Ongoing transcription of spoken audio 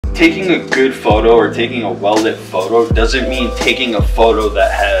taking a good photo or taking a well-lit photo doesn't mean taking a photo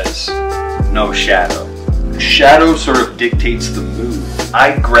that has no shadow. Shadow sort of dictates the mood.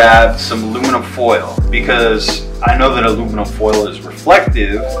 I grabbed some aluminum foil because I know that aluminum foil is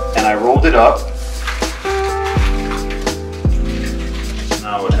reflective, and I rolled it up.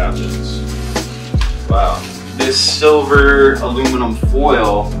 Now what happens? Wow. This silver aluminum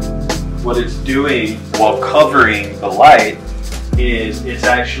foil, what it's doing while covering the light is it's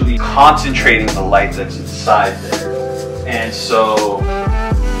actually concentrating the light that's inside there. And so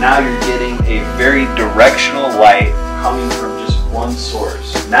now you're getting a very directional light coming from just one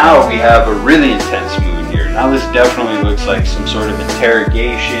source. Now we have a really intense mood here. Now this definitely looks like some sort of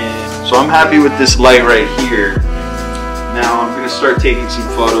interrogation. So I'm happy with this light right here. Now I'm going to start taking some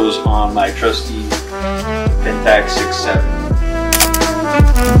photos on my trusty Pentax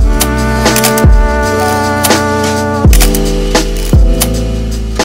 6.7.